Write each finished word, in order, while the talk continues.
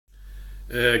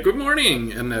Good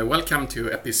morning and welcome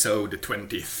to episode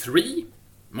 23,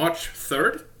 March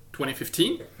 3rd,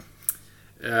 2015.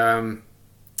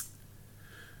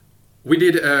 We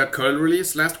did a curl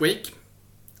release last week,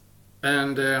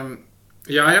 and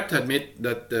I have to admit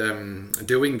that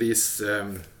doing these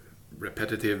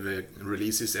repetitive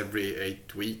releases every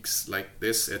 8 weeks like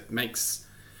this, it makes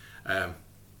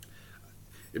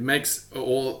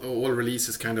all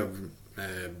releases kind of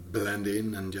blend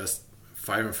in and just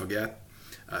fire and forget.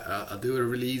 I'll do a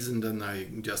release and then I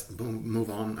just move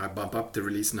on. I bump up the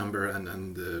release number and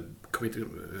commit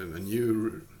a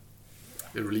new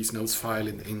release notes file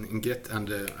in Git, and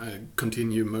I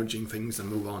continue merging things and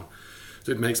move on.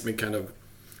 So it makes me kind of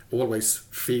always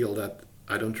feel that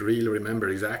I don't really remember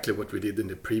exactly what we did in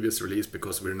the previous release,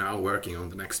 because we're now working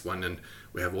on the next one and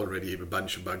we have already a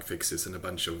bunch of bug fixes and a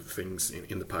bunch of things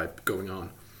in the pipe going on.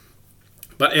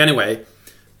 But anyway,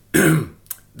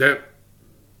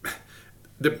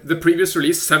 The previous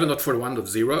release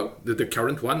 7.41.0, the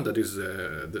current one that is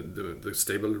the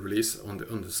stable release on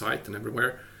the site and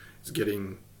everywhere, is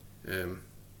getting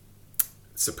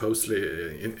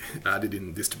supposedly added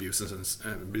in distributions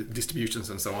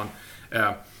and so on.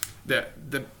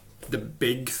 The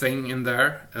big thing in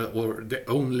there, or the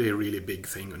only really big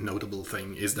thing, notable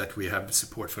thing, is that we have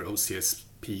support for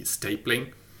OCSP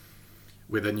stapling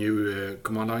with a new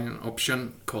command line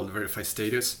option called verify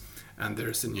status, and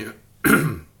there's a new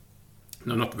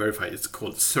no, not verify, it's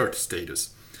called cert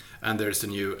status, and there's a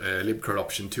new libcurl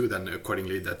option too then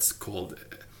accordingly that's called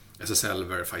SSL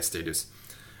verify status,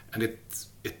 and it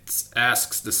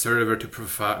asks the server to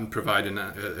provide an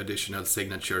additional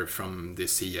signature from the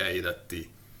CA that the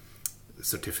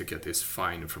certificate is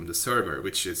fine from the server,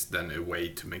 which is then a way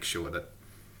to make sure that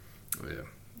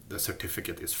the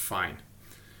certificate is fine.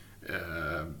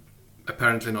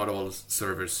 Apparently not all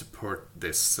servers support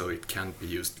this, so it can't be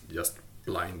used just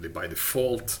blindly by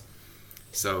default.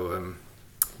 So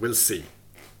we'll see.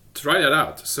 Try that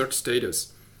out. Search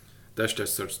status. --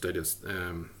 search status.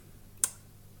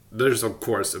 There's of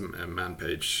course a man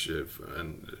page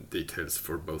and details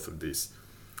for both of these.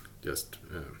 Just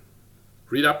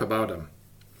read up about them.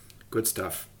 Good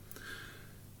stuff.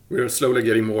 We're slowly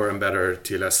getting more and better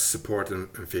TLS support and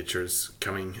features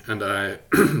coming, and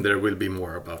there will be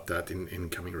more about that in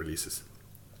coming releases.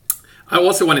 I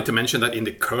also wanted to mention that in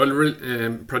the curl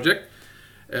project,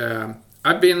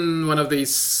 I've been one of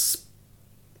these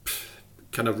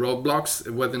kind of roadblocks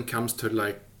when it comes to,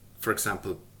 like, for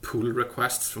example, pull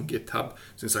requests from GitHub,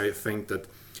 since I think that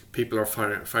people are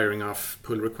firing off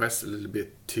pull requests a little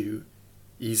bit too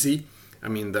easy. I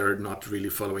mean, they're not really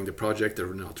following the project,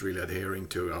 they're not really adhering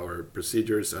to our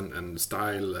procedures and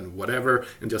style and whatever,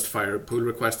 and just fire a pull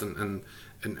request and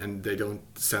they don't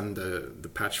send the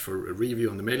patch for a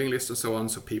review on the mailing list and so on,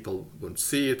 so people won't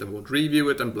see it and won't review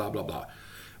it and blah blah blah.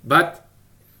 But,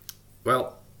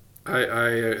 well,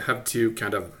 I have to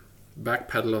kind of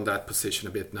backpedal on that position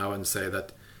a bit now and say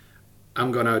that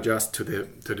I'm gonna adjust to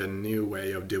the new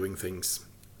way of doing things,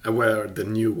 where the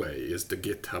new way is the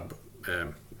GitHub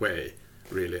way.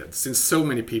 Really, since so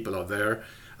many people are there,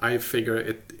 I figure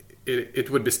it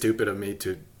would be stupid of me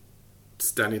to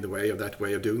stand in the way of that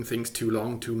way of doing things too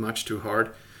long, too much, too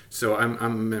hard. So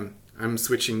I'm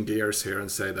switching gears here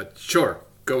and say that sure,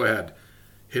 go ahead,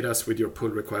 hit us with your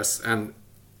pull requests, and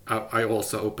I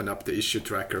also open up the issue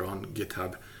tracker on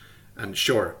GitHub, and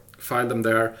sure, file them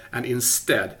there. And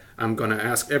instead, I'm gonna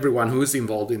ask everyone who is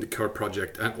involved in the curl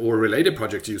project or related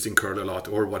projects using curl a lot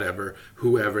or whatever,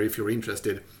 whoever, if you're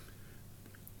interested,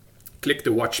 click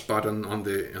the watch button on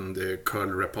the curl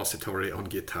repository on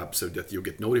GitHub so that you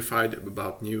get notified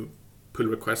about new pull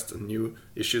requests and new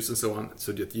issues and so on,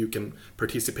 so that you can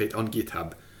participate on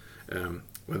GitHub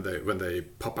when they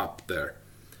pop up there.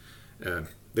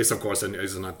 This, of course,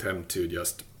 is an attempt to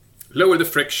just lower the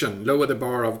friction, lower the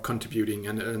bar of contributing,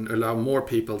 and allow more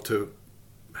people to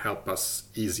help us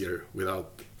easier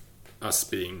without us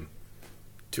being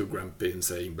too grumpy and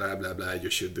saying blah blah blah, you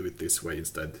should do it this way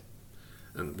instead.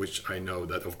 And which I know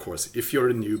that, of course, if you're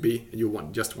a newbie, you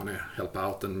just want to help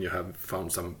out and you have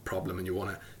found some problem and you want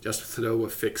to just throw a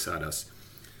fix at us,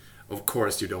 of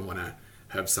course you don't want to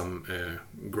have some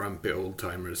grumpy old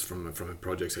timers from a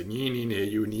project saying,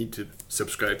 you need to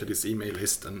subscribe to this email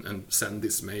list and send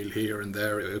this mail here and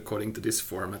there according to this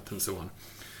format and so on.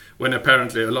 When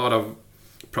apparently a lot of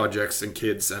projects and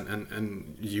kids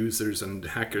and users and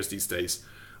hackers these days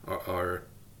are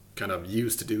kind of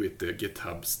used to do it the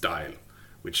GitHub style,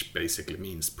 which basically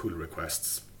means pull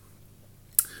requests.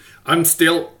 I'm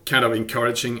still kind of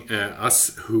encouraging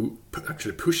us who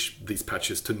actually push these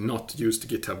patches to not use the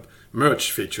GitHub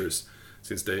merge features,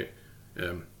 since they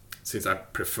since I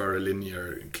prefer a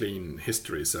linear, clean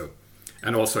history. So,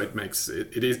 and also it makes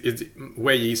it's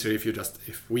way easier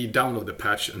if we download the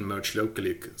patch and merge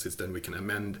locally, since then we can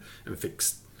amend and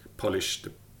fix, polish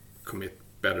the commit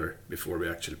better before we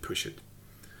actually push it.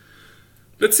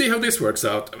 Let's see how this works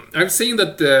out. I've seen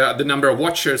that the number of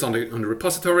watchers on the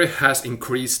repository has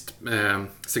increased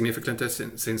significantly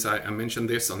since I mentioned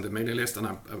this on the mailing list, and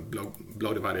I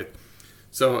blogged about it.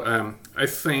 So I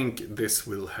think this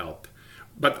will help.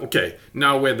 But okay,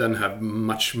 now we then have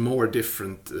much more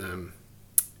different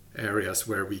areas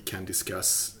where we can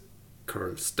discuss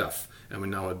curl stuff. And we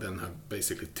now then have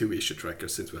basically 2 issue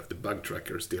trackers, since we have the bug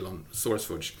tracker still on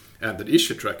SourceForge and the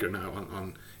issue tracker now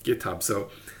on GitHub. So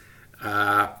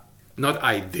not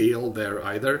ideal there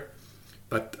either,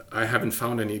 but I haven't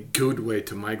found any good way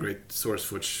to migrate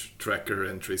SourceForge tracker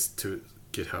entries to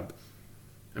GitHub.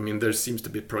 I mean, there seems to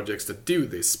be projects that do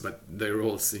this, but they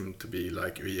all seem to be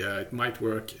like, yeah, it might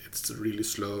work, it's really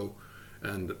slow,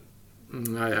 and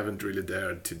I haven't really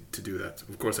dared to do that.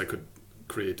 Of course, I could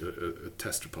create a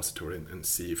test repository and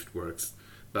see if it works,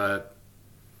 but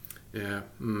yeah,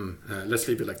 let's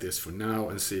leave it like this for now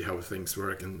and see how things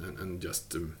work, and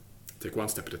just take one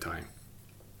step at a time.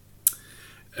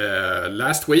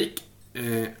 Last week,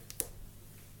 I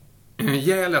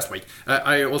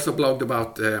also blogged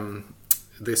about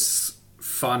this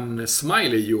fun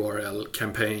Smiley URL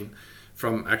campaign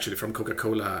from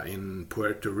Coca-Cola in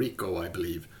Puerto Rico, I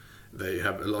believe. They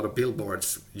have a lot of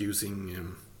billboards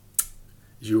using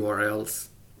URLs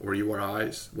or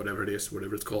URIs, whatever it's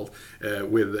called,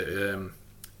 with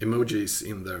emojis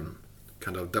in them,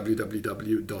 kind of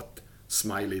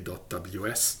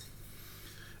www.smiley.ws.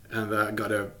 And I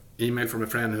got an email from a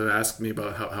friend who asked me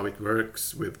about how it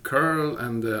works with curl,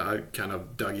 and I kind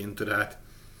of dug into that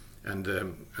and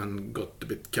got a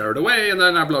bit carried away, and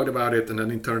then I blogged about it, and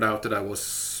then it turned out that I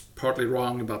was partly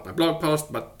wrong about my blog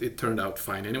post, but it turned out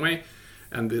fine anyway.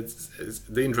 And it's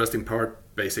the interesting part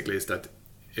basically is that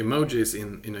emojis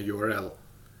in a URL,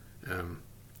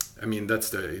 I mean,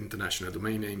 that's the international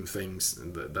domain name things,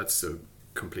 and that's a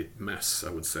complete mess,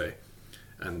 I would say.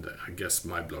 And I guess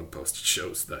my blog post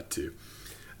shows that too.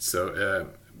 So,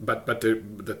 but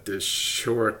the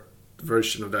short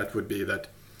version of that would be that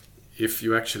if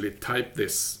you actually type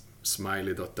this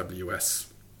smiley.ws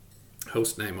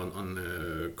hostname on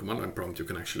command line prompt, you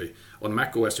can actually, on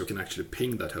Mac OS, you can actually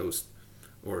ping that host,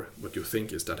 or what you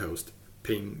think is that host,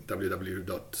 ping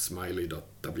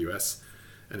www.smiley.ws,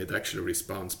 and it actually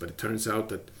responds. But it turns out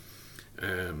that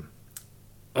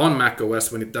on Mac OS,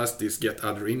 when it does this get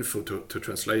other info to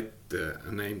translate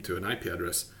a name to an IP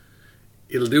address,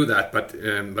 it'll do that, but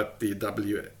the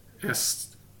WS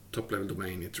top level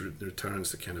domain, it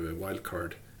returns a kind of a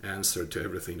wildcard answer to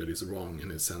everything that is wrong, and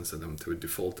it sends them to a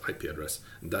default IP address.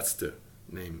 And that's the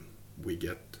name we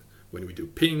get when we do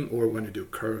ping or when we do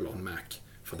curl on Mac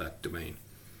for that domain.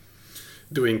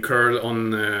 Doing curl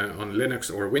on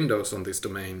Linux or Windows on this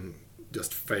domain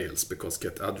just fails, because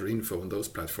get other info on those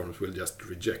platforms will just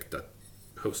reject that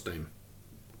hostname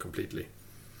completely.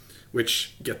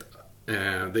 Which get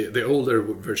the older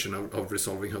version of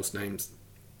resolving host names,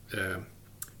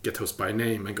 get host by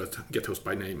name and get host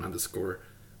by name underscore,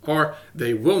 or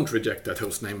they won't reject that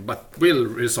host name but will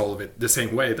resolve it the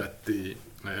same way that the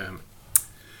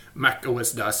Mac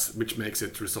OS does, which makes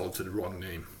it resolve to the wrong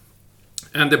name.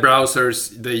 And the browsers,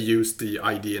 they use the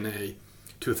IDNA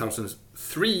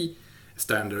 2003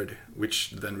 standard,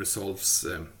 which then resolves,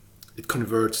 it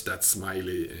converts that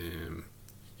Smiley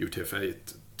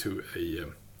UTF-8 to a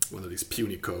one of these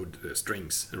puny code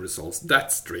strings, and resolves that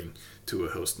string to a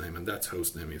host name, and that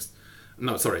host name is,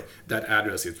 no, sorry, that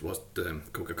address is what the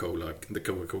Coca-Cola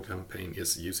campaign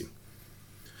is using.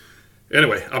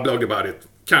 Anyway, I blogged about it.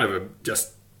 Kind of a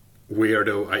just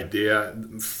weirdo idea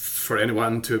for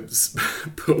anyone to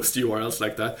post URLs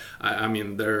like that. I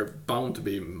mean, they're bound to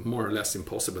be more or less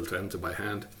impossible to enter by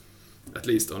hand, at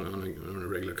least on a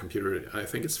regular computer. I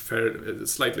think it's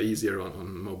slightly easier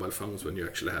on mobile phones when you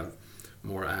actually have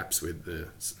more apps with the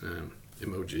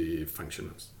emoji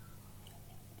functions.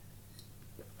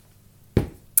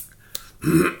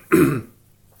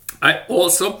 I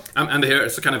also, and here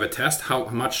it's kind of a test how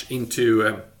much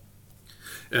into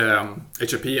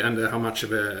HTTP and how much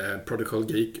of a protocol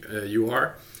geek you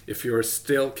are. If you're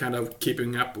still kind of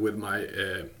keeping up with my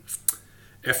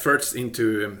efforts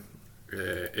into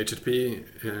HTTP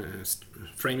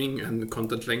framing and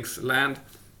content length land,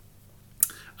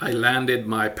 I landed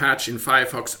my patch in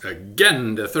Firefox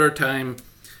again, the third time,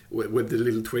 with the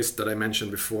little twist that I mentioned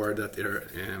before, that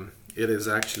it is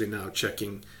actually now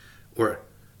checking, or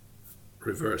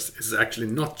reverse, it's actually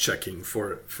not checking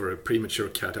for a premature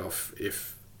cutoff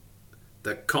if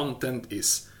the content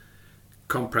is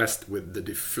compressed with the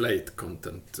deflate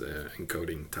content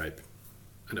encoding type,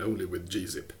 and only with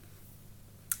gzip.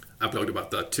 I blogged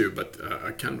about that too, but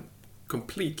I can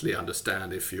completely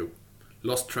understand if you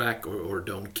lost track or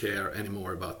don't care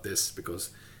anymore about this,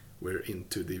 because we're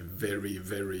into the very,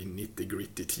 very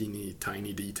nitty-gritty, teeny,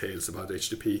 tiny details about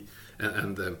HTTP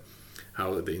and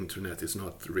how the internet is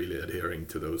not really adhering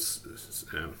to those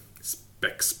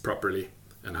specs properly,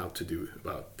 and how to do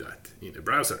about that in a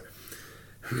browser.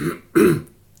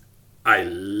 I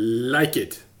like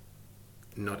it.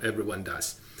 Not everyone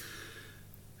does.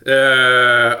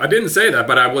 I didn't say that,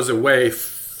 but I was away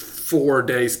 4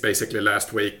 days basically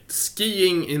last week,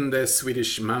 skiing in the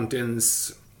Swedish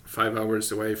mountains, 5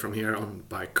 hours away from here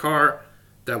by car.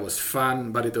 That was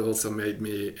fun, but it also made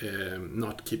me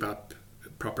not keep up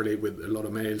properly with a lot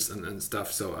of mails and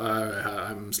stuff, so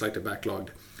I'm slightly backlogged.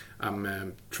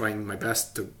 I'm trying my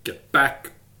best to get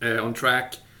back on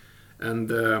track, and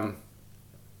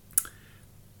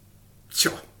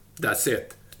sure, that's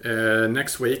it.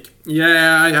 Next week,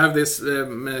 I have this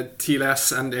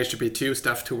TLS and HTTP2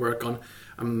 stuff to work on.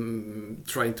 I'm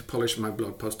trying to polish my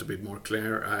blog post to be more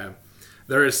clear.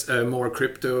 There is more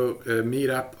crypto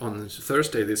meetup on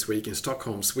Thursday this week in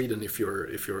Stockholm, Sweden, if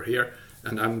you're here,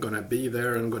 and I'm gonna be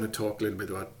there. I'm gonna talk a little bit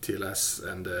about TLS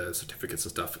and certificates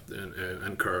and stuff,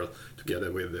 and curl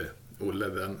together with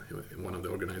Olle, then one of the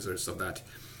organizers of that.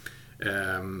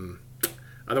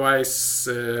 Otherwise,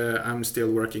 I'm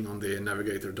still working on the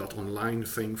navigator.online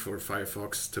thing for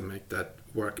Firefox to make that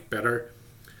work better.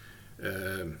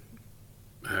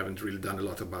 I haven't really done a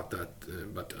lot about that,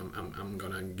 but I'm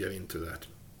gonna get into that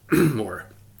more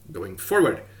going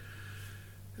forward.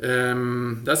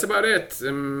 That's about it.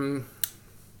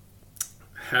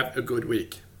 Have a good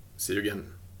week. See you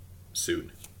again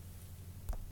soon.